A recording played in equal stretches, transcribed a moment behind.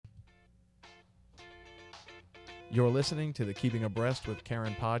You're listening to the Keeping Abreast with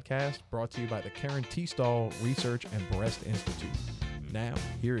Karen podcast, brought to you by the Karen T. Stahl Research and Breast Institute. Now,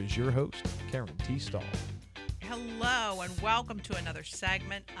 here is your host, Karen T. Stahl. Hello, and welcome to another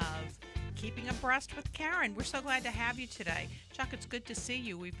segment of Keeping Abreast with Karen. We're so glad to have you today. Chuck, it's good to see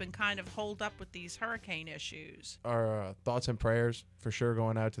you. We've been kind of holed up with these hurricane issues. Our thoughts and prayers for sure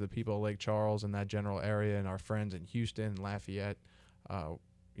going out to the people of Lake Charles and that general area and our friends in Houston and Lafayette.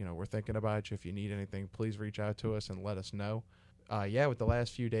 We're thinking about you. If you need anything, please reach out to us and let us know. With the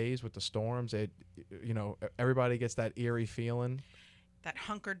last few days with the storms, everybody gets that eerie feeling. That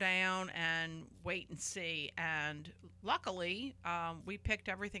hunker down and wait and see. And luckily, we picked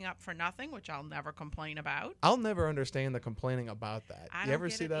everything up for nothing, which I'll never complain about. I'll never understand the complaining about that. You ever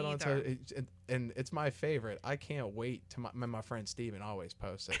see that on and it's my favorite. I can't wait to my friend Steven always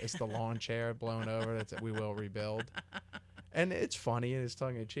posts it. It's the lawn chair blown over. That's we will rebuild. And it's funny and it's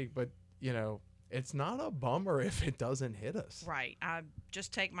tongue in cheek, but it's not a bummer if it doesn't hit us. Right. I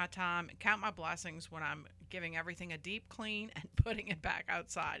just take my time and count my blessings when I'm giving everything a deep clean and putting it back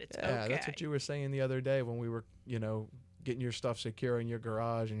outside. It's okay. Yeah, that's what you were saying the other day when we were, getting your stuff secure in your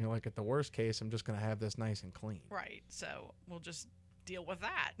garage, and you're like, at the worst case, I'm just going to have this nice and clean. Right. So we'll just deal with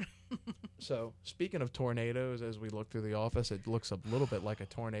that. So speaking of tornadoes, as we look through the office, it looks a little bit like a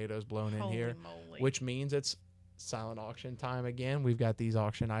tornado's blown in here, moly. Which means it's silent auction time again. We've got these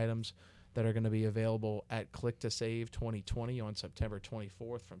auction items that are going to be available at Click to Save 2020 on September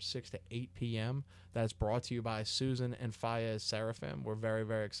 24th from 6 to 8 p.m. That's brought to you by Susan and Fayez Seraphim. We're very,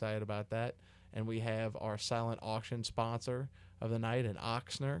 very excited about that. And we have our silent auction sponsor of the night in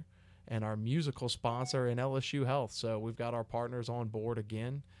Oxner and our musical sponsor in LSU Health. So we've got our partners on board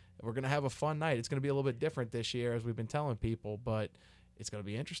again. We're going to have a fun night. It's going to be a little bit different this year, as we've been telling people, but it's going to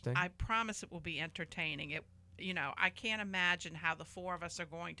be interesting. I promise it will be entertaining. I can't imagine how the four of us are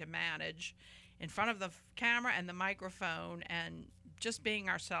going to manage in front of the camera and the microphone, and just being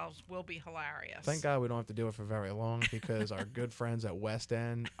ourselves will be hilarious. Thank God we don't have to do it for very long, because our good friends at West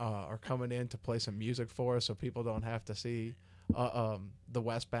End are coming in to play some music for us, so people don't have to see the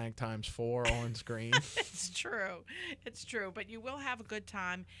West Bank ×4 on screen. It's true. But you will have a good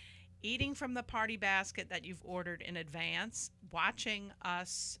time eating from the party basket that you've ordered in advance, watching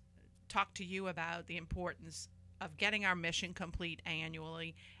us talk to you about the importance of getting our mission complete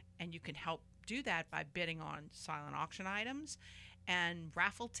annually, and you can help do that by bidding on silent auction items and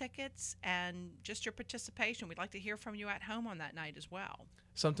raffle tickets and just your participation. We'd like to hear from you at home on that night as well.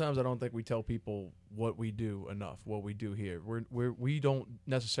 Sometimes I don't think we tell people what we do enough, what we do here. We don't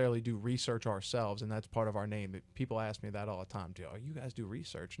necessarily do research ourselves, and that's part of our name. People ask me that all the time. Oh, you guys do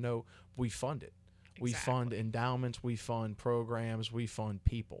research? No, we fund it. Exactly. We fund endowments, we fund programs, we fund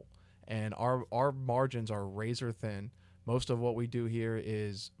people. And our margins are razor thin. Most of what we do here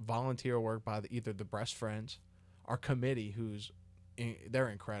is volunteer work by either the Breast Friends, our committee, they're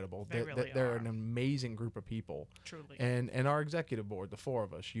incredible. They're an amazing group of people. Truly. And our executive board, the four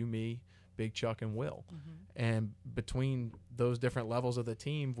of us, you, me, Big Chuck, and Will. Mm-hmm. And between those different levels of the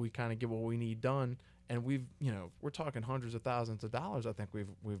team, we kind of get what we need done. And we're talking hundreds of thousands of dollars. I think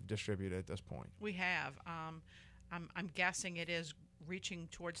we've distributed at this point. We have. I'm guessing it is reaching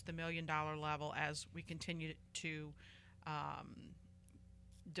towards the $1 million level as we continue to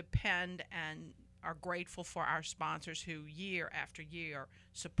depend and are grateful for our sponsors who year after year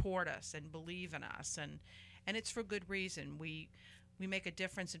support us and believe in us, and it's for good reason. We make a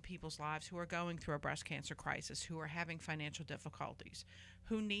difference in people's lives who are going through a breast cancer crisis, who are having financial difficulties,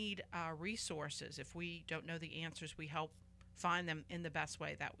 who need resources. If we don't know the answers, we help find them in the best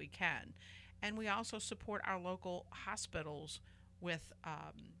way that we can. And we also support our local hospitals with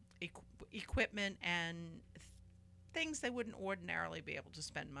equipment and things they wouldn't ordinarily be able to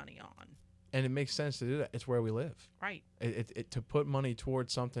spend money on. And it makes sense to do that. It's where we live. Right. To put money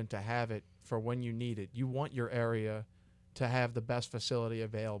towards something, to have it for when you need it. You want your area to have the best facility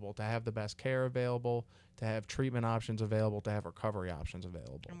available, to have the best care available, to have treatment options available, to have recovery options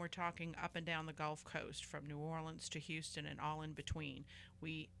available. And we're talking up and down the Gulf Coast, from New Orleans to Houston and all in between.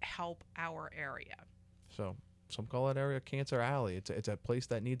 We help our area. So some call that area Cancer Alley. It's a place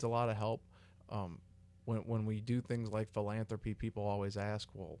that needs a lot of help. When we do things like philanthropy, people always ask,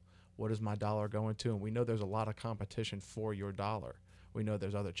 well, what is my dollar going to? And we know there's a lot of competition for your dollar. We know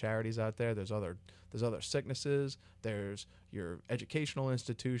there's other charities out there. There's other sicknesses. There's your educational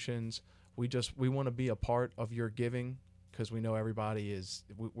institutions. We want to be a part of your giving, because we know everybody is.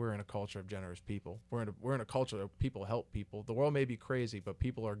 We're in a culture of generous people. We're in a culture that people help people. The world may be crazy, but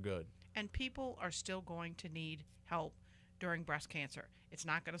people are good. And people are still going to need help during breast cancer. It's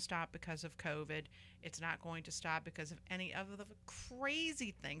not going to stop because of COVID. It's not going to stop because of any of the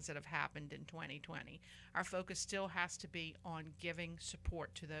crazy things that have happened in 2020. Our focus still has to be on giving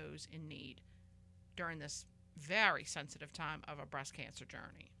support to those in need during this very sensitive time of a breast cancer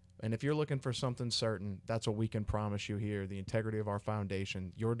journey. And if you're looking for something certain, that's what we can promise you here. The integrity of our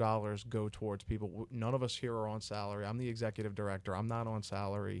foundation, your dollars go towards people. None of us here are on salary. I'm the executive director. I'm not on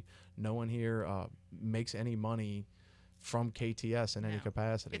salary. No one here makes any money from KTS in any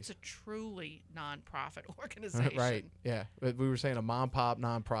capacity. It's a truly nonprofit organization. Right. Yeah. We were saying a mom-pop,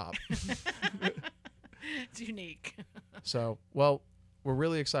 non-prop. It's unique. So, well, we're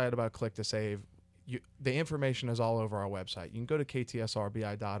really excited about Click to Save. The information is all over our website. You can go to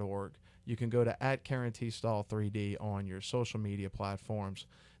ktsrbi.org. You can go to @KarenTstall3D on your social media platforms.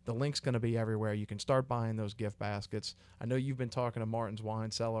 The link's going to be everywhere. You can start buying those gift baskets. I know you've been talking to Martin's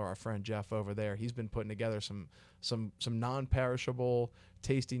Wine Cellar, our friend Jeff over there. He's been putting together some non-perishable,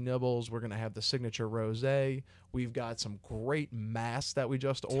 tasty nibbles. We're going to have the signature rosé. We've got some great masks that we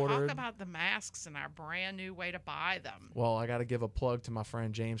just ordered. Talk about the masks and our brand new way to buy them. Well, I got to give a plug to my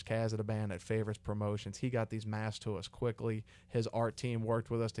friend James Cazaban at Favorites Promotions. He got these masks to us quickly. His art team worked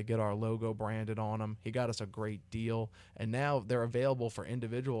with us to get our logo branded on them. He got us a great deal. And now they're available for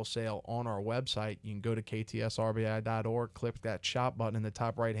individual sale on our website. You can go to ktsrbi.org, click that shop button in the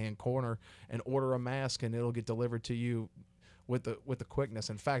top right-hand corner, and order a mask, and it'll get delivered to you with the quickness.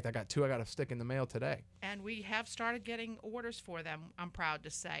 In fact, I got two I got to stick in the mail today. And we have started getting orders for them, I'm proud to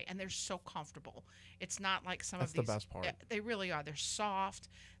say, and they're so comfortable. It's not like some That's of these. the best part. They really are. They're soft.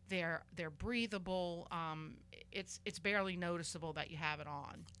 They're breathable. It's barely noticeable that you have it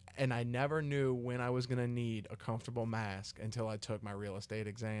on. And I never knew when I was going to need a comfortable mask until I took my real estate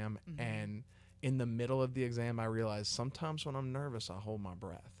exam. Mm-hmm. And in the middle of the exam, I realized sometimes when I'm nervous, I hold my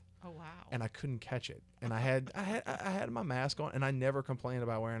breath. Oh, wow. And I couldn't catch it. And I had my mask on, and I never complained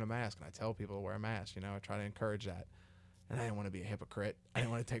about wearing a mask. And I tell people to wear a mask, I try to encourage that. And I didn't want to be a hypocrite. I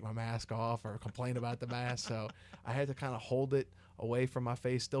didn't want to take my mask off or complain about the mask. So I had to kind of hold it away from my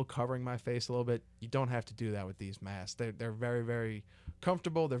face, still covering my face a little bit. You don't have to do that with these masks. They're very, very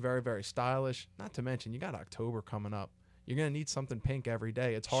comfortable. They're very, very stylish. Not to mention, you got October coming up. You're going to need something pink every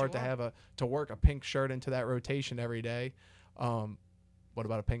day. It's hard to work a pink shirt into that rotation every day. What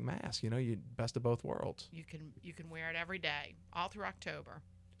about a pink mask? You best of both worlds. You can wear it every day, all through October.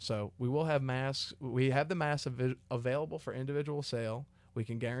 So we will have masks. We have the masks available for individual sale. We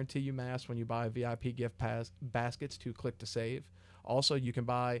can guarantee you masks when you buy VIP gift baskets to Click to Save. Also, you can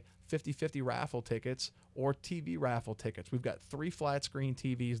buy 50/50 raffle tickets or TV raffle tickets. We've got 3 flat screen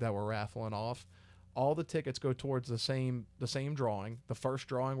TVs that we're raffling off. All the tickets go towards the same drawing. The first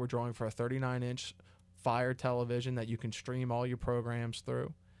drawing, we're drawing for a 39-inch Fire television that you can stream all your programs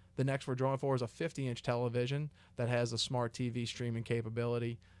through. The next we're drawing for is a 50-inch television that has a smart TV streaming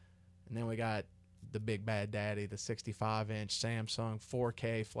capability. And then we got the big bad daddy, the 65-inch Samsung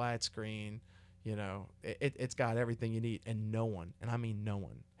 4K flat screen. It's got everything you need. And no one, and I mean no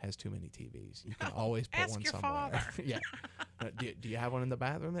one, has too many TVs. You can always put ask one your somewhere. father. Yeah. Do you have one in the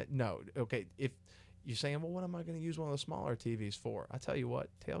bathroom? No. Okay. If you're saying, well, what am I going to use one of the smaller TVs for? I tell you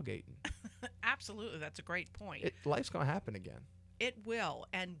what, tailgating. Absolutely. That's a great point. Life's going to happen again. It will,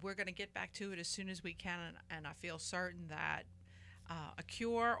 and we're going to get back to it as soon as we can, and I feel certain that a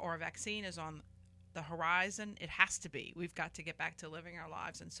cure or a vaccine is on the horizon. It has to be. We've got to get back to living our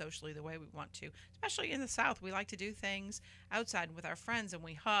lives and socially the way we want to, especially in the South. We like to do things outside with our friends, and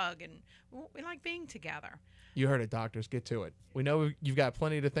we hug, and we like being together. You heard it, doctors. Get to it. We know you've got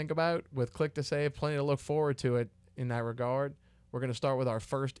plenty to think about with Click to Save, plenty to look forward to it in that regard. We're going to start with our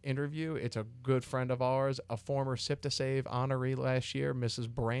first interview. It's a good friend of ours, a former SIP to Save honoree last year, Mrs.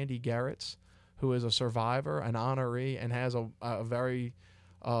 Brandy Garretts, who is a survivor, an honoree, and has a very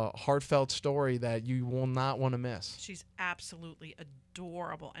heartfelt story that you will not want to miss. She's absolutely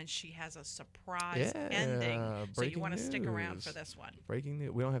adorable, and she has a surprise ending. So you want to stick around for this one. Breaking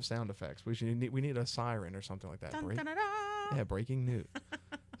news. We don't have sound effects. We need a siren or something like that. Dun, dun, dun, dun. Yeah, breaking news.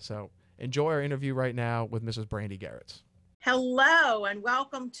 So enjoy our interview right now with Mrs. Brandy Garretts. Hello, and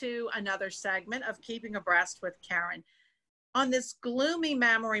welcome to another segment of Keeping Abreast with Karen. On this gloomy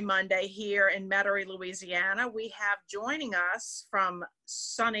Memory Monday here in Metairie, Louisiana, we have joining us from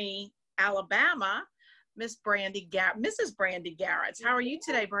sunny Alabama, Mrs. Brandy Garretts. How are you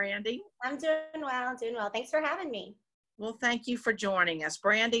today, Brandy? I'm doing well. Thanks for having me. Well, thank you for joining us.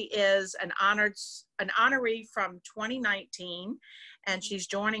 Brandy is an honoree from 2019, and she's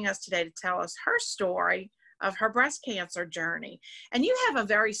joining us today to tell us her story of her breast cancer journey. And you have a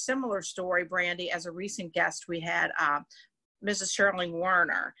very similar story, Brandy, as a recent guest we had, Mrs. Shirley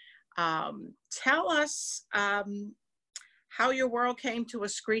Werner. Tell us how your world came to a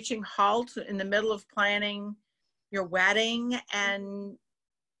screeching halt in the middle of planning your wedding, and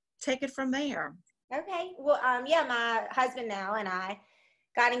take it from there. Okay. Well, yeah, my husband now and I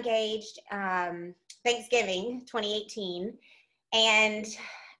got engaged Thanksgiving 2018, and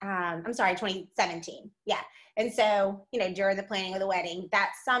I'm sorry, 2017. Yeah. And so, during the planning of the wedding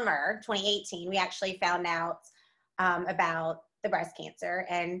that summer, 2018, we actually found out about the breast cancer.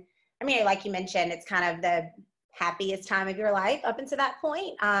 And I mean, like you mentioned, it's kind of the happiest time of your life up until that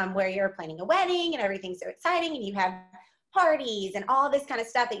point, where you're planning a wedding and everything's so exciting and you have parties and all this kind of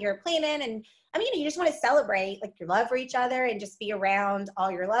stuff that you're planning. And I mean, you just want to celebrate like your love for each other and just be around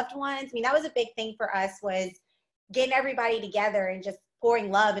all your loved ones. I mean, that was a big thing for us, was getting everybody together and just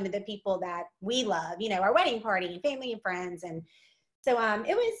pouring love into the people that we love, our wedding party and family and friends. And so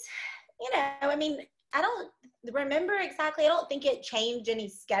it was, I mean, I don't remember exactly. I don't think it changed any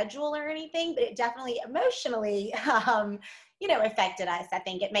schedule or anything, but it definitely emotionally, affected us. I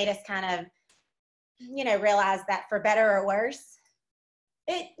think it made us kind of, realize that for better or worse,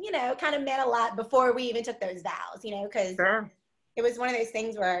 it, kind of meant a lot before we even took those vows, because Sure. it was one of those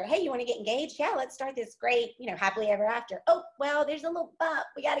things where, hey, you want to get engaged? Yeah, let's start this great, happily ever after. Oh, well, there's a little bump.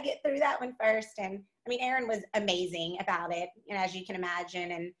 We got to get through that one first. And I mean, Aaron was amazing about it, as you can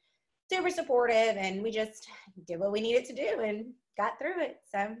imagine, and super supportive. And we just did what we needed to do and got through it.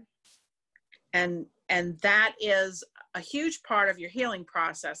 So. And that is a huge part of your healing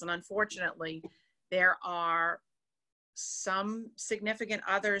process. And unfortunately, there are some significant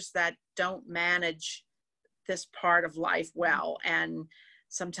others that don't manage this part of life well. And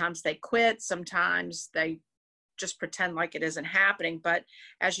sometimes they quit, sometimes they just pretend like it isn't happening. But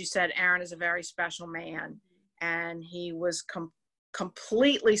as you said, Aaron is a very special man, and he was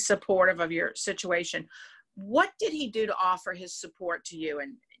completely supportive of your situation. What did he do to offer his support to you?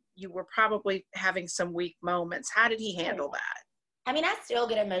 And you were probably having some weak moments. How did he handle that? I mean, I still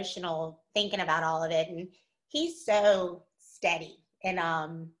get emotional thinking about all of it. And he's so steady and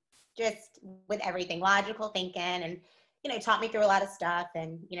just with everything, logical thinking, and, taught me through a lot of stuff.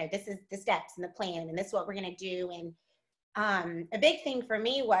 And, this is the steps and the plan, and this is what we're going to do. And a big thing for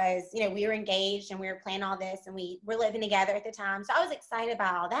me was, we were engaged and we were planning all this, and we were living together at the time. So I was excited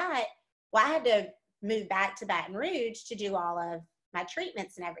about all that. Well, I had to move back to Baton Rouge to do all of my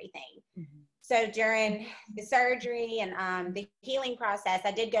treatments and everything. Mm-hmm. So during the surgery and the healing process,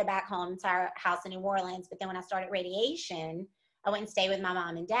 I did go back home to our house in New Orleans. But then when I started radiation, I went and stayed with my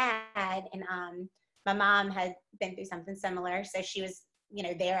mom and dad. And my mom had been through something similar. So she was,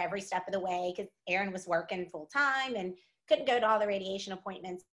 there every step of the way, because Aaron was working full time and couldn't go to all the radiation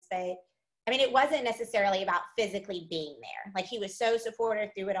appointments. But I mean, it wasn't necessarily about physically being there. Like, he was so supportive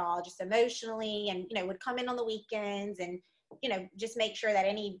through it all, just emotionally, and, would come in on the weekends and, just make sure that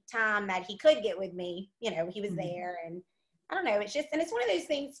any time that he could get with me, he was there. And I don't know, it's just, and it's one of those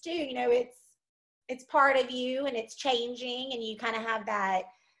things too, it's part of you and it's changing, and you kind of have that,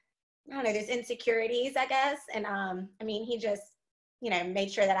 I don't know, there's insecurities, I guess. And I mean, he just, made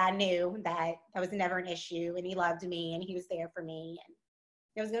sure that I knew that that was never an issue, and he loved me and he was there for me, and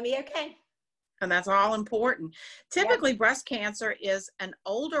it was going to be okay. And that's all important. Typically, breast cancer is an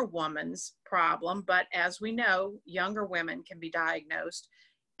older woman's problem, but as we know, younger women can be diagnosed.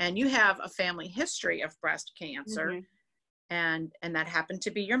 And you have a family history of breast cancer, and that happened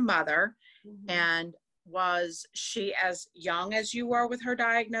to be your mother. And was she as young as you were with her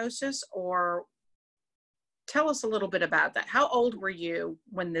diagnosis, or tell us a little bit about that? How old were you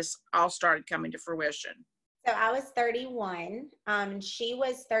when this all started coming to fruition? So I was 31. She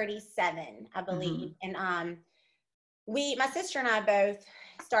was 37, I believe. And my sister and I both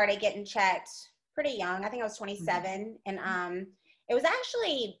started getting checked pretty young. I think I was 27. And it was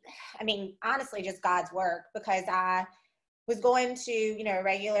actually, I mean, honestly, just God's work, because I was going to,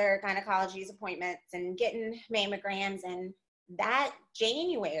 regular gynecology appointments and getting mammograms. And that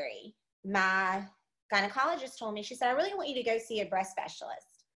January, my gynecologist told me, she said, I really want you to go see a breast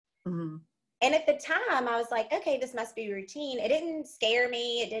specialist. And at the time, I was like, okay, this must be routine. It didn't scare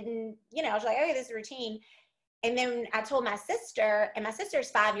me. It didn't, I was like, okay, this is routine. And then I told my sister, and my sister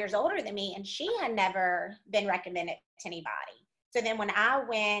is 5 years older than me, and she had never been recommended to anybody. So then when I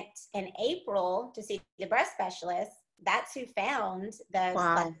went in April to see the breast specialist, that's who found the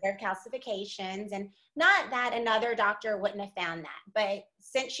cluster of calcifications. And not that another doctor wouldn't have found that, but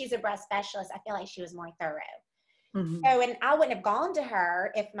since she's a breast specialist, I feel like she was more thorough. So, and I wouldn't have gone to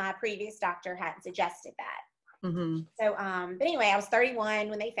her if my previous doctor hadn't suggested that. So, but anyway, I was 31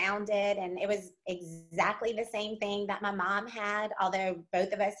 when they found it, and it was exactly the same thing that my mom had, although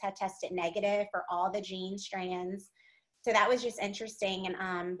both of us had tested negative for all the gene strands. so that was just interesting.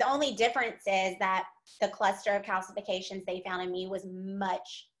 And the only difference is that the cluster of calcifications they found in me was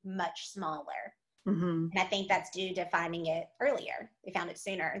much, much smaller. Mm-hmm. And I think that's due to finding it earlier. They found it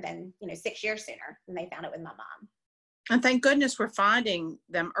sooner than, 6 years sooner than they found it with my mom. And thank goodness we're finding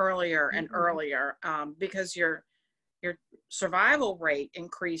them earlier and Mm-hmm. earlier, because your survival rate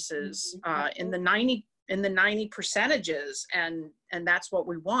increases in the 90 percentages, and that's what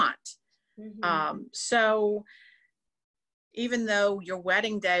we want. Mm-hmm. So even though your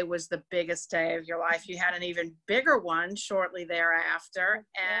wedding day was the biggest day of your life, you had an even bigger one shortly thereafter,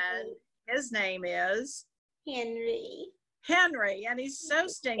 and his name is Henry, and he's so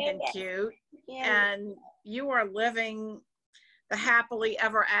stinking cute. And you are living the happily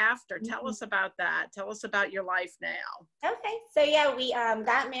ever after. Tell us about that. Tell us about your life now. Okay, so yeah, we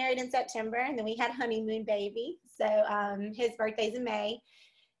got married in September, and then we had honeymoon baby. So his birthday's in May.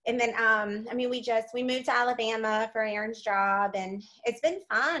 And then, we moved to Alabama for Aaron's job, and it's been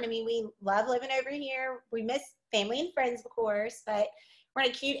fun. I mean, we love living over here. We miss family and friends, of course, but we're in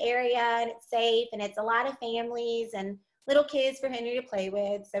a cute area, and it's safe, and it's a lot of families and little kids for Henry to play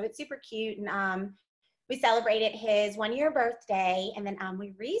with. So it's super cute. And we celebrated his 1-year birthday, and then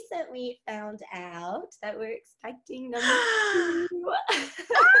we recently found out that we're expecting number 2.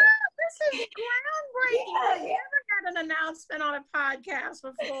 This is groundbreaking. Yeah, I never got an announcement on a podcast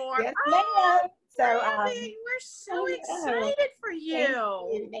before. Yes, ma'am. So Randy, we're so excited for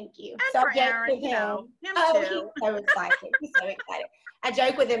you. Thank you. And So for Aaron, him too. He's so excited. He's so excited. I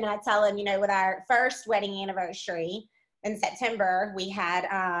joke with him and I tell him, with our first wedding anniversary in September, we had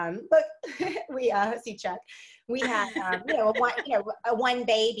see Chuck. We had a one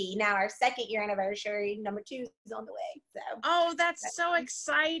baby. Now our second year anniversary, number 2 is on the way. So that's so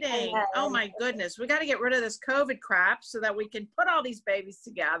exciting. Oh my goodness. We got to get rid of this COVID crap so that we can put all these babies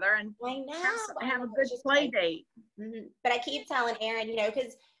together and have a good play date. Mm-hmm. But I keep telling Aaron,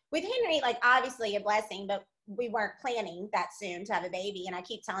 because with Henry, like obviously a blessing, but we weren't planning that soon to have a baby. And I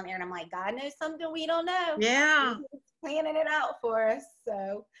keep telling Aaron, I'm like, God knows something we don't know. Yeah. He's planning it out for us.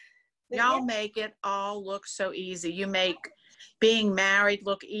 So y'all make it all look so easy. You make being married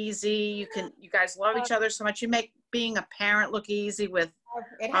look easy. You guys love each other so much. You make being a parent look easy with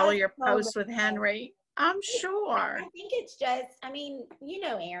all of your posts with Henry. I'm sure. I think it's just,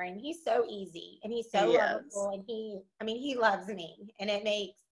 Aaron, he's so easy and he's so lovable, and he loves me, and it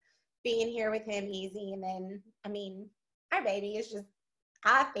makes being here with him easy. And then, our baby is just,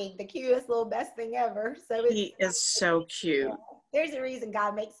 I think, the cutest little best thing ever. So he is so cute. Yeah, there's a reason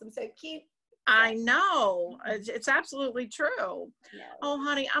God makes him so cute. I know. It's absolutely true. Yeah. Oh,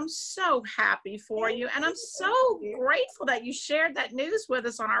 honey, I'm so happy for you. And I'm so grateful that you shared that news with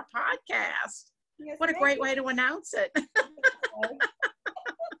us on our podcast. Yes, what a great way to announce it.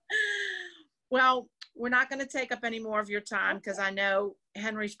 Well, we're not going to take up any more of your time, because I know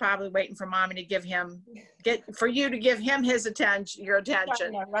Henry's probably waiting for mommy to give him his attention, your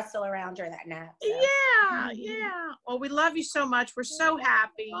attention. Rustle around during that nap. So. Yeah. Well, we love you so much. We're so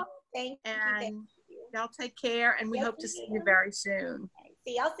happy. Thank you. Y'all take care, and we hope to see you very soon.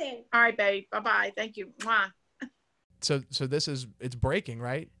 See y'all soon. All right, babe. Bye-bye. Thank you. Mwah. So it's breaking,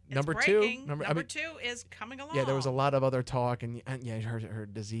 right? Number breaking. Number 2 is coming along. Yeah, there was a lot of other talk, and her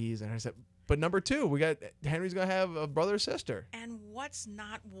disease, and I said, but number 2, we got Henry's gonna have a brother or sister. And what's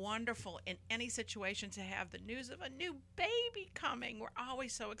not wonderful in any situation to have the news of a new baby coming? We're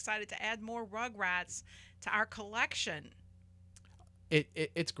always so excited to add more Rugrats to our collection.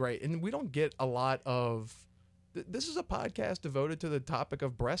 It's great, and we don't get a lot of. This is a podcast devoted to the topic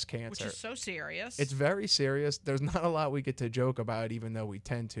of breast cancer, which is so serious. It's very serious. There's not a lot we get to joke about, even though we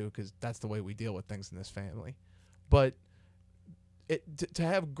tend to, because that's the way we deal with things in this family. But to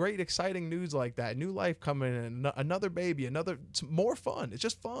have great, exciting news like that, new life coming in, another baby, more fun. It's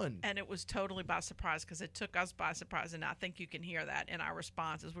just fun. And it was totally by surprise, because it took us by surprise, and I think you can hear that in our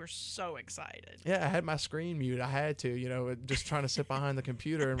responses. We're so excited. Yeah, I had my screen mute. I had to, just trying to sit behind the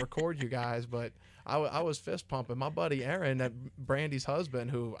computer and record you guys, but I was fist pumping. My buddy Aaron, Brandy's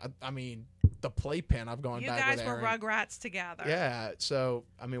husband, who, the playpen I've gone back with Aaron. You guys were Rugrats together. Yeah, so,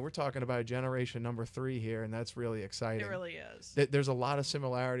 we're talking about generation number 3 here, and that's really exciting. It really is. There's a lot of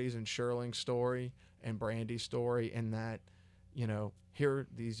similarities in Sherling's story and Brandy's story, in that, here are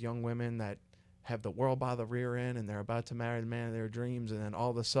these young women that have the world by the rear end, and they're about to marry the man of their dreams, and then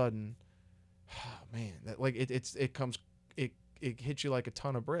all of a sudden, it hits you like a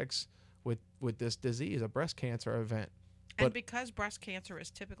ton of bricks with this disease, a breast cancer event. And because breast cancer is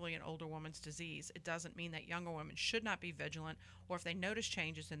typically an older woman's disease, it doesn't mean that younger women should not be vigilant, or if they notice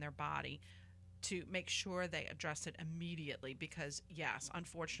changes in their body, to make sure they address it immediately, because, yes,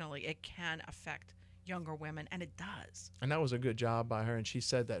 unfortunately, it can affect younger women, and it does. And that was a good job by her. And she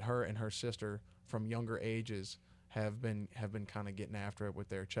said that her and her sister from younger ages have been kind of getting after it with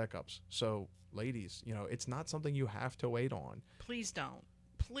their checkups. So ladies, it's not something you have to wait on. Please don't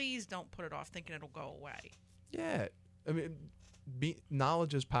put it off thinking it'll go away. Yeah. I mean,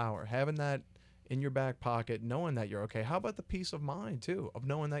 knowledge is power. Having that in your back pocket, knowing that you're okay. How about the peace of mind too, of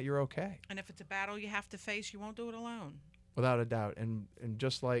knowing that you're okay? And if it's a battle you have to face, you won't do it alone. Without a doubt. And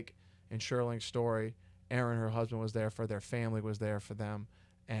just like in Shirling's story, Erin, her husband, was there for their family, was there for them,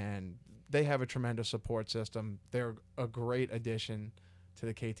 and they have a tremendous support system. They're a great addition to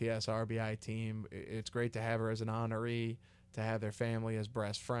the KTS RBI team. It's great to have her as an honoree, to have their family as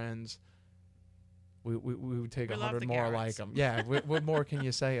breast friends. We would take 100 more like them. Yeah, what more can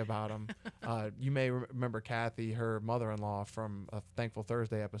you say about them? You may remember Kathy, her mother-in-law, from a Thankful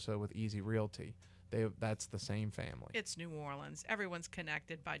Thursday episode with Easy Realty. That's the same family. It's New Orleans. Everyone's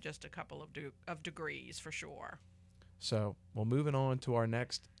connected by just a couple of degrees, for sure. So, well, moving on to our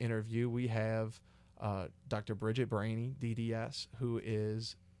next interview, we have Dr. Bridget Brainy, DDS, who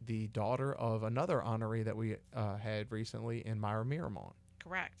is the daughter of another honoree that we had recently in Myra Miramont.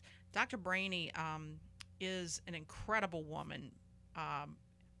 Correct. Dr. Brainy is an incredible woman.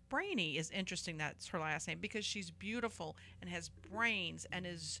 Brainy is interesting, that's her last name, because she's beautiful and has brains and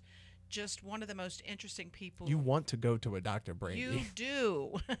is just one of the most interesting people. You want to go to a Dr. Brainy. You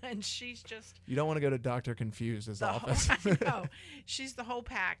do. And she's just... You don't want to go to Dr. Confused's office. I know. She's the whole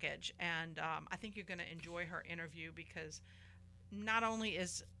package. And I think you're going to enjoy her interview because not only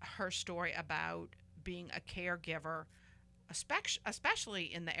is her story about being a caregiver,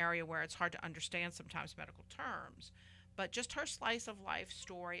 especially in the area where it's hard to understand sometimes medical terms, but just her slice of life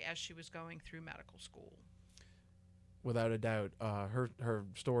story as she was going through medical school. Without a doubt, her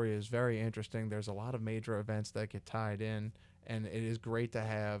story is very interesting. There's a lot of major events that get tied in, and it is great to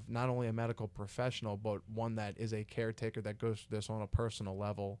have not only a medical professional, but one that is a caretaker that goes through this on a personal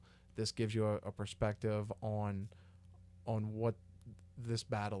level. This gives you a perspective on what this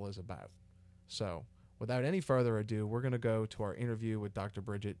battle is about. So, without any further ado, we're going to go to our interview with Dr.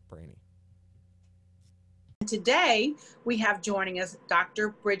 Bridget Brainy. Today, we have joining us Dr.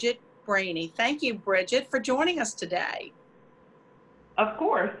 Bridget Brainy. Thank you, Bridget, for joining us today. Of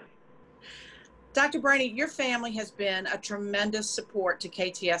course. Dr. Brainy, your family has been a tremendous support to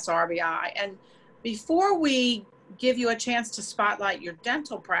KTS RBI. And before we give you a chance to spotlight your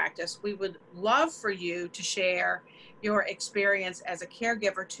dental practice, we would love for you to share your experience as a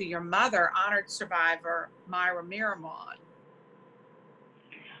caregiver to your mother, honored survivor Myra Miramont.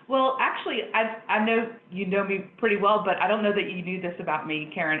 Well, actually, I know you know me pretty well, but I don't know that you knew this about me,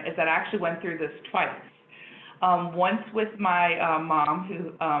 Karen, is that I actually went through this twice. Once with my mom,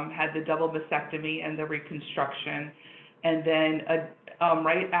 who had the double mastectomy and the reconstruction, and then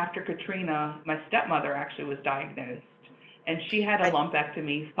right after Katrina, my stepmother actually was diagnosed, and she had a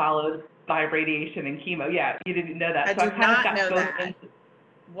lumpectomy followed by radiation and chemo. Yeah, you didn't know that. I did not know that.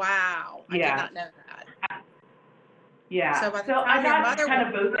 Wow, I did not know that. Yeah. So I got kind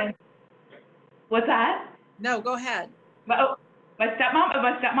of both ends. What's that? No, go ahead. My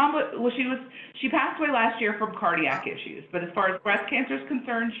stepmom, well, she passed away last year from cardiac issues. But as far as breast cancer is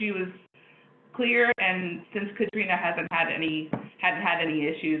concerned, she was clear, and since Katrina hadn't had any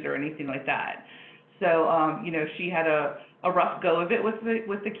issues or anything like that. So she had a rough go of it with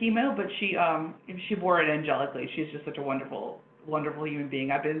the chemo, but she bore it angelically. She's just such a wonderful, wonderful human being.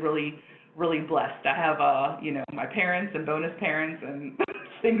 I've been really blessed. I have my parents and bonus parents, and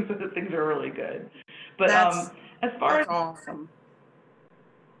things are really good. But as far as awesome.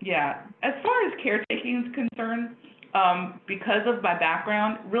 Yeah, as far as caretaking is concerned, because of my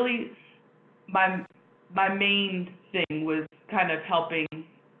background, really my main thing was kind of helping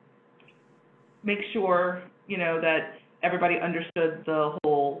make sure that everybody understood the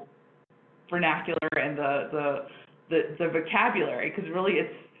whole vernacular and the vocabulary, because really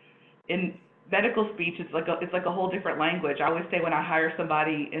it's in medical speech, it's like a whole different language. I always say when I hire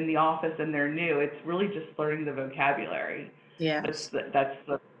somebody in the office and they're new, it's really just learning the vocabulary. Yeah, that's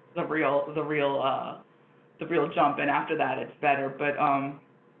the real jump, and after that it's better. But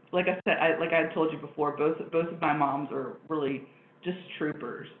like I said, like I told you before, both of my moms are really just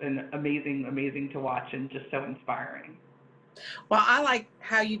troopers and amazing to watch and just so inspiring. Well, I like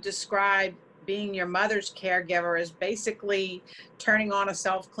how you describe being your mother's caregiver as basically turning on a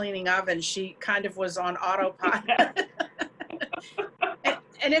self-cleaning oven. She kind of was on autopilot.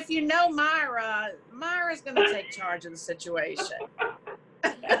 and if you know Myra's going to take charge of the situation.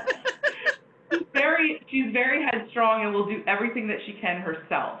 She's very headstrong and will do everything that she can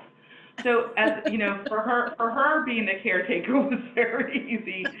herself. So for her being a caretaker was very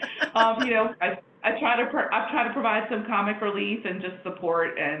easy. I try to provide some comic relief and just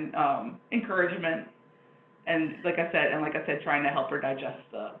support and encouragement, and like I said, trying to help her digest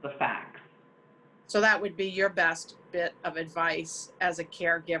the facts. So that would be your best bit of advice as a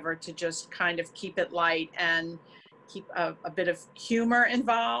caregiver, to just kind of keep it light and keep a bit of humor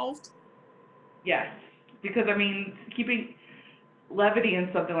involved. Yes, because I mean, keeping levity in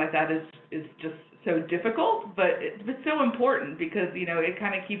something like that is just so difficult, but it's so important, because it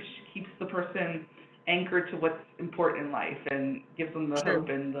kind of keeps the person anchored to what's important in life and gives them the True. hope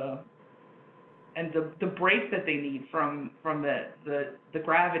and the break that they need from the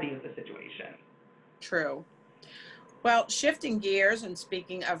gravity of the situation. True. Well, shifting gears and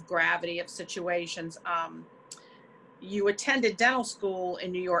speaking of gravity of situations, you attended dental school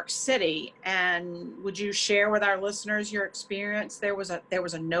in New York City, and would you share with our listeners your experience? There was a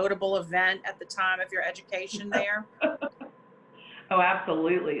notable event at the time of your education there. Oh,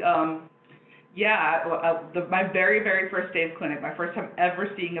 absolutely. My very, very first day of clinic, my first time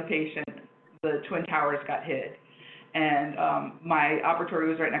ever seeing a patient, the Twin Towers got hit, and my operatory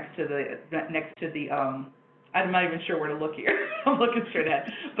was right next to the I'm not even sure where to look here. I'm looking straight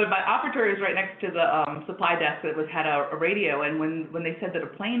ahead. But my operatory was right next to the supply desk that had a radio. And when they said that a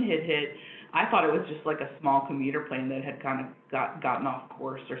plane had hit, I thought it was just like a small commuter plane that had kind of gotten off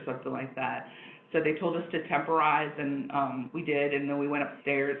course or something like that. So they told us to temporize, and we did. And then we went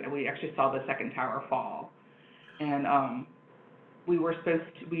upstairs, and we actually saw the second tower fall. And we were supposed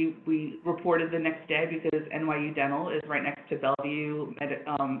to, we reported the next day, because NYU Dental is right next to Bellevue,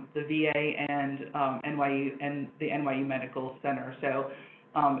 the VA, and NYU and the NYU Medical Center. So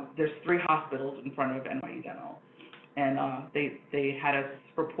there's 3 hospitals in front of NYU Dental, and they had us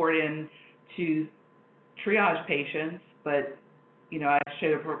report in to triage patients, but I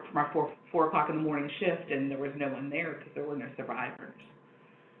showed up for my 4 o'clock in the morning shift, and there was no one there because there were no survivors.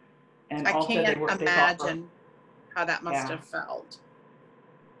 And I also can't imagine how that must have felt.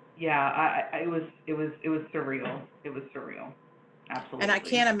 Yeah, it was surreal. It was surreal. Absolutely. And I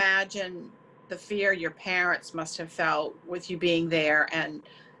can't imagine the fear your parents must have felt with you being there and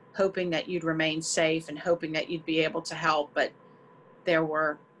hoping that you'd remain safe and hoping that you'd be able to help, but there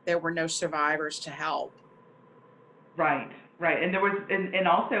were no survivors to help. Right. And there was, and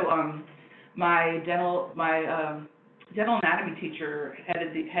also my dental anatomy teacher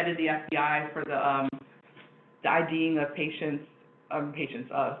headed the FBI for the IDing of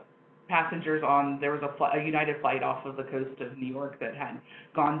passengers on, there was a United flight off of the coast of New York that had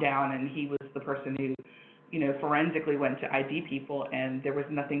gone down, and he was the person who, forensically went to ID people, and there was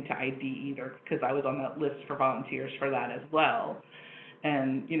nothing to ID either, because I was on that list for volunteers for that as well.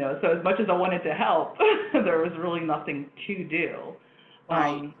 And, so as much as I wanted to help, there was really nothing to do.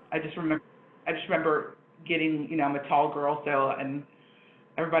 Right. I just remember getting, I'm a tall girl, so, and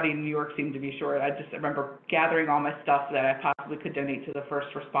everybody in New York seemed to be short. I remember gathering all my stuff that I possibly could donate to the first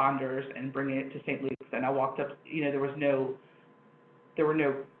responders and bringing it to St. Luke's. And I walked up, there were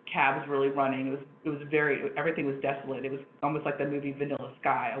no cabs really running. Everything was desolate. It was almost like the movie Vanilla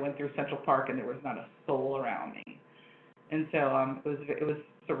Sky. I went through Central Park, and there was not a soul around me. And so it was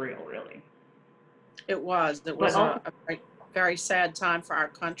surreal, really. It was a very sad time for our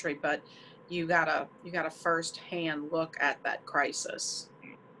country, but you got a first-hand look at that crisis.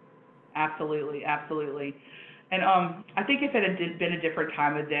 Absolutely. And I think if it had been a different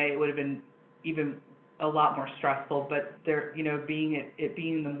time of day, it would have been even a lot more stressful. But there, being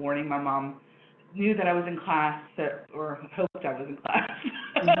in the morning, my mom knew that I was in class, or hoped I was in class.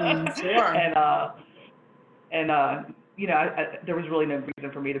 Mm-hmm, sure. And there was really no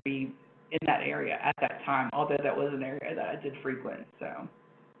reason for me to be in that area at that time, although that was an area that I did frequent. So.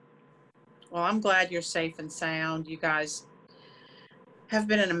 Well, I'm glad you're safe and sound. You guys have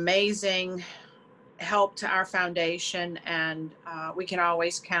been an amazing help to our foundation, and we can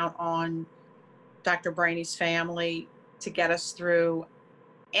always count on Dr. Brainey's family to get us through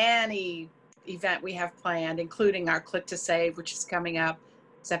any event we have planned, including our Click to Save, which is coming up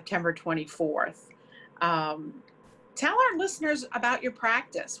September 24th. Tell our listeners about your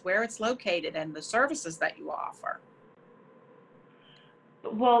practice, where it's located, and the services that you offer.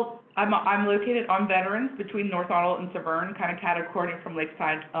 Well, I'm located on Veterans between North Arnold and Severn, kind of catty-corner from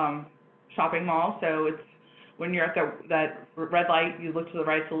Lakeside Shopping Mall. So it's when you're at that red light, you look to the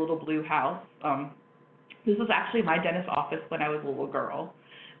right, it's a little blue house. This was actually my dentist's office when I was a little girl,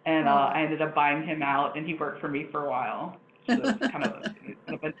 and I ended up buying him out, and he worked for me for a while. So it's kind of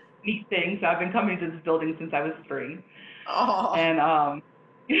a neat thing. So I've been coming to this building since I was 3. Oh. And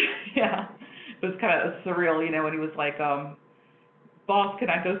yeah, it was kind of surreal, when he was like, boss, can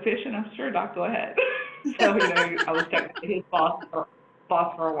I go fishing? I'm sure, Doc, go ahead. So, I was technically his boss for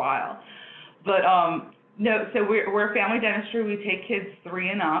a while. But no, so we're a family dentistry. We take kids 3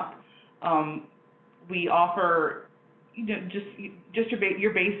 and up. We offer, just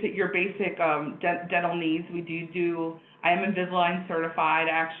your basic dental needs. We do. I am Invisalign certified.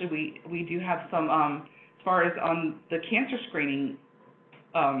 Actually, we do have some as far as on the cancer screening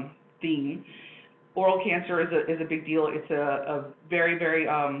theme. Oral cancer is a big deal. It's a very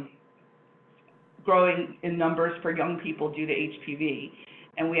growing in numbers for young people due to HPV.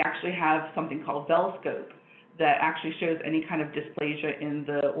 And we actually have something called Velscope that actually shows any kind of dysplasia in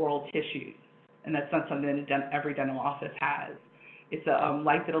the oral tissues. And that's not something that every dental office has. It's a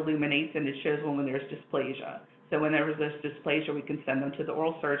light that illuminates, and it shows when there's dysplasia. So whenever there's dysplasia, we can send them to the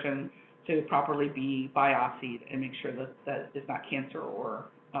oral surgeon to properly be biopsied and make sure that it's not cancer or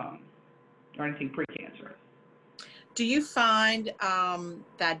anything precancerous. Do you find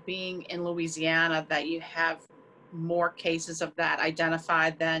that being in Louisiana that you have more cases of that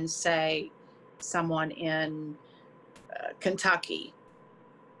identified than, say, someone in Kentucky?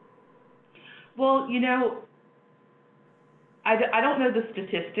 Well, I don't know the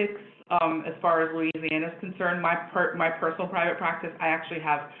statistics as far as Louisiana is concerned. My personal private practice, I actually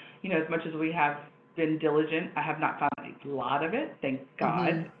have, as much as we have been diligent, I have not found a lot of it, thank God.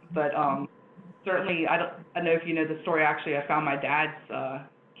 Mm-hmm. But certainly, I don't know if you know the story. Actually, I found my dad's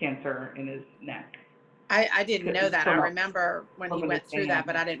cancer in his neck. I didn't know that. I remember when he went through that,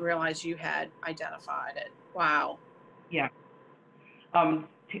 but I didn't realize you had identified it. Wow. Yeah.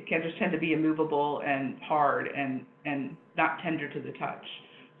 Cancers tend to be immovable and hard and not tender to the touch.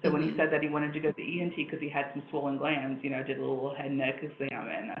 So mm-hmm. when he said that he wanted to go to ENT because he had some swollen glands, I did a little head and neck exam,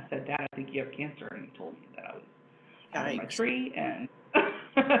 and I said, "Dad, I think you have cancer." And he told me that I was out of my tree, and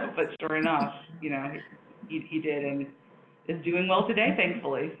but sure enough, he did, and is doing well today,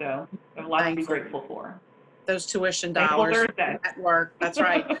 thankfully. So I have a lot to be grateful for. Those tuition dollars at work. That's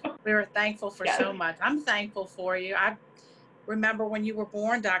right. We were thankful for so much. I'm thankful for you. I remember when you were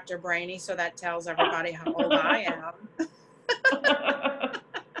born, Dr. Brainy, so that tells everybody how old I am.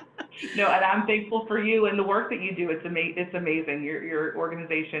 No, and I'm thankful for you and the work that you do. It's amazing. Your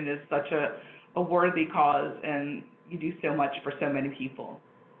organization is such a worthy cause, and you do so much for so many people.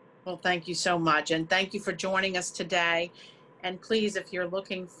 Well, thank you so much, and thank you for joining us today. And please, if you're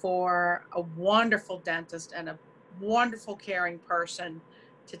looking for a wonderful dentist and a wonderful, caring person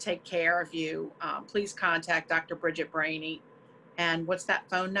to take care of you, please contact Dr. Bridget Brainy. And what's that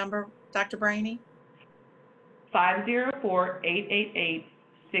phone number, Dr. Brainy?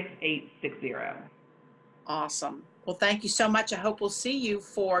 504-888-6860. Awesome. Well, thank you so much. I hope we'll see you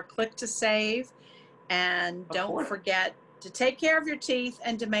for Click to Save. And don't forget to take care of your teeth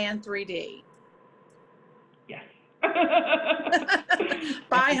and demand 3D. Yes.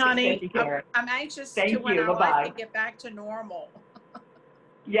 Bye, honey. I'm anxious to when our life can get back to normal.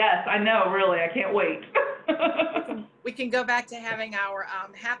 Yes, I know, really. I can't wait. We can go back to having our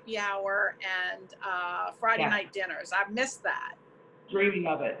happy hour and Friday night dinners. I've missed that. Dreaming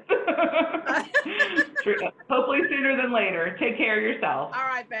of it. Hopefully sooner than later. Take care of yourself. All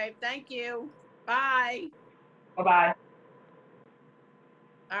right, babe. Thank you. Bye. Bye-bye.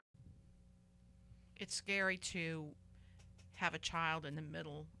 It's scary to have a child in the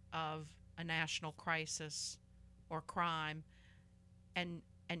middle of a national crisis or crime and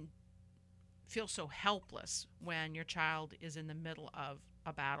feel so helpless when your child is in the middle of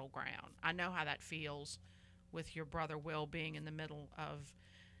a battleground. I know how that feels with your brother Will being in the middle of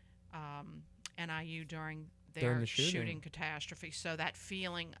NIU during their shooting catastrophe. So that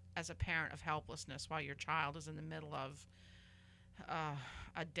feeling as a parent of helplessness while your child is in the middle of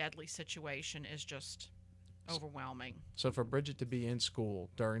a deadly situation is just overwhelming. So for Bridget to be in school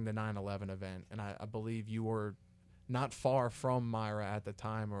during the 9/11 event, and I believe you were not far from Myra at the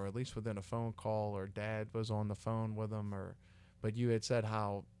time, or at least within a phone call, or Dad was on the phone with them, but you had said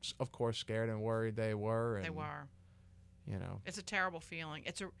how, of course, scared and worried they were. And, they were. It's a terrible feeling.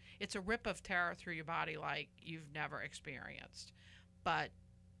 It's a rip of terror through your body like you've never experienced. But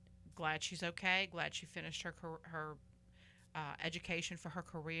glad she's okay. Glad she finished her education for her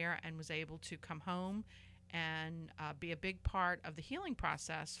career and was able to come home and be a big part of the healing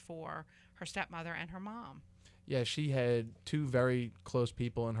process for her stepmother and her mom. Yeah, she had two very close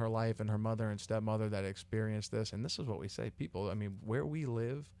people in her life, and her mother and stepmother, that experienced this. And this is what we say, people, where we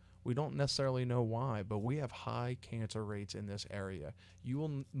live, we don't necessarily know why, but we have high cancer rates in this area. You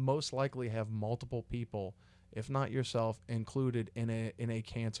will most likely have multiple people, if not yourself, included in a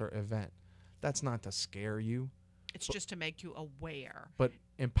cancer event. That's not to scare you. It's just to make you aware. But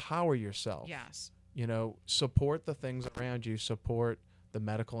empower yourself. Yes. Support the things around you. Support the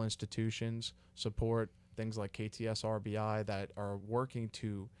medical institutions. Support things like KTS RBI that are working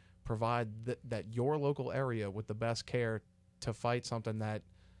to provide that your local area with the best care to fight something that,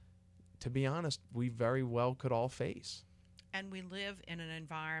 to be honest, we very well could all face. And we live in an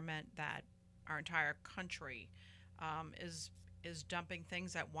environment that our entire country is dumping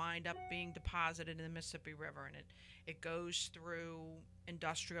things that wind up being deposited in the Mississippi River, and it goes through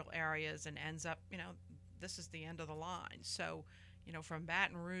industrial areas and ends up, this is the end of the line. So, from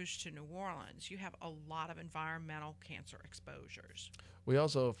Baton Rouge to New Orleans, you have a lot of environmental cancer exposures. We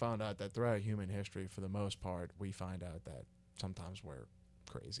also found out that throughout human history, for the most part, we find out that sometimes we're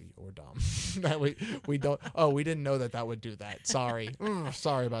crazy or dumb. That we don't. Oh, we didn't know that would do that. Sorry.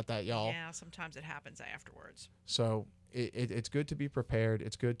 Sorry about that, y'all. Yeah, sometimes it happens afterwards. So it's good to be prepared.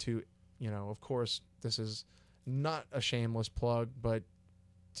 It's good to, of course, this is not a shameless plug, but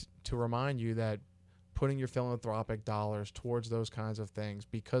to remind you that putting your philanthropic dollars towards those kinds of things,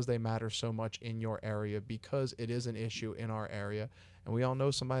 because they matter so much in your area, because it is an issue in our area, and we all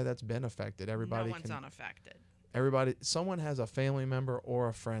know somebody that's been affected. Everybody no one's unaffected. Someone has a family member or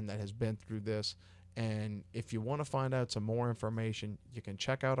a friend that has been through this. And if you want to find out some more information, you can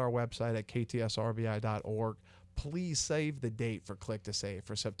check out our website at ktsrbi.org. Please save the date for Click to Save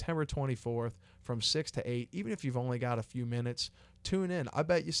for September 24th from 6 to 8. Even if you've only got a few minutes, tune in. I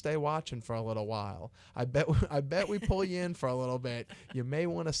bet you stay watching for a little while. I bet we pull you in for a little bit. You may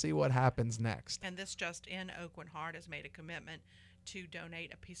want to see what happens next. And this just in, Aucoin Hart has made a commitment to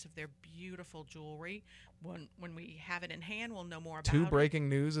donate a piece of their beautiful jewelry. When we have it in hand, we'll know more about it. 2 breaking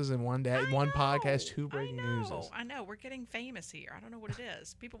newses in one day, one podcast, 2 breaking newses. I know. We're getting famous here. I don't know what it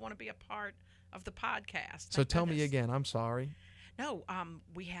is. People want to be a part of the podcast. So tell me again. I'm sorry. No,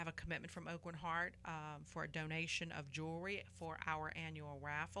 we have a commitment from Aucoin Hart for a donation of jewelry for our annual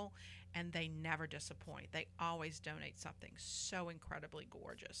raffle, and they never disappoint. They always donate something so incredibly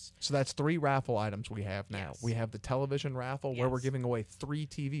gorgeous. So that's 3 raffle items we have now. Yes. We have the television raffle where we're giving away 3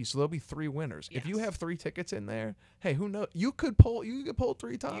 TVs. So there'll be 3 winners. Yes. If you have 3 tickets in there, hey, who knows? You could pull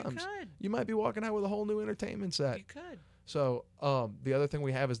 3 times. You could. You might be walking out with a whole new entertainment set. You could. So the other thing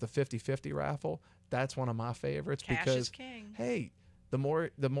we have is the 50-50 raffle. That's one of my favorites. Cash because is king. Hey, the more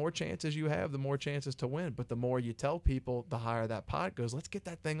chances you have, the more chances to win. But the more you tell people, the higher that pot goes. Let's get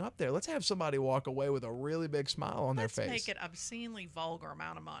that thing up there. Let's have somebody walk away with a really big smile on their face. Let's make it obscenely vulgar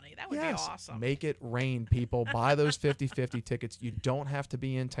amount of money. That would be Yes. awesome. Make it rain, people. Buy those 50-50 tickets. You don't have to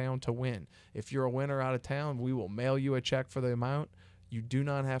be in town to win. If you're a winner out of town, we will mail you a check for the amount. You do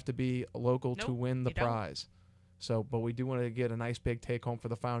not have to be local to Nope, win the you don't. prize. So, but we do want to get a nice big take home for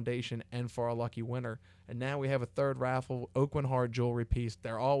the foundation and for our lucky winner. And now we have a 3rd raffle, Aucoin Hart jewelry piece.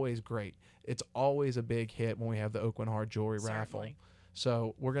 They're always great. It's always a big hit when we have the Aucoin Hart jewelry raffle. Certainly.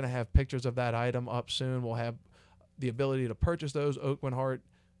 So we're going to have pictures of that item up soon. We'll have the ability to purchase those Aucoin Hart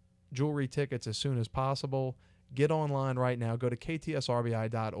jewelry tickets as soon as possible. Get online right now. Go to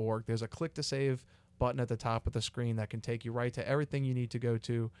ktsrbi.org. There's a Click to Save button at the top of the screen that can take you right to everything you need to go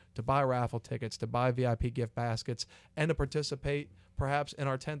to buy raffle tickets, to buy VIP gift baskets, and to participate perhaps in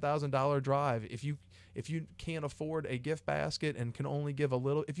our $10,000 drive. If you can't afford a gift basket and can only give a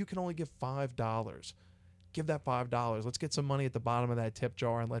little, if you can only give $5, give that $5. Let's get some money at the bottom of that tip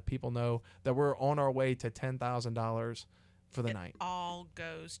jar and let people know that we're on our way to $10,000 for the night. It all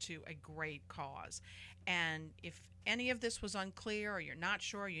goes to a great cause. And if any of this was unclear or you're not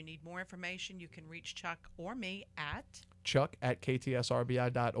sure, you need more information, you can reach Chuck or me at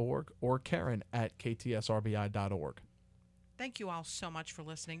chuck@ktsrbi.org or Karen@ktsrbi.org. Thank you all so much for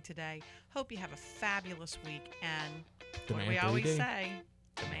listening today. Hope you have a fabulous week. And what Demand we always 3D. say,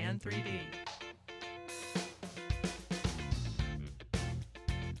 demand 3D.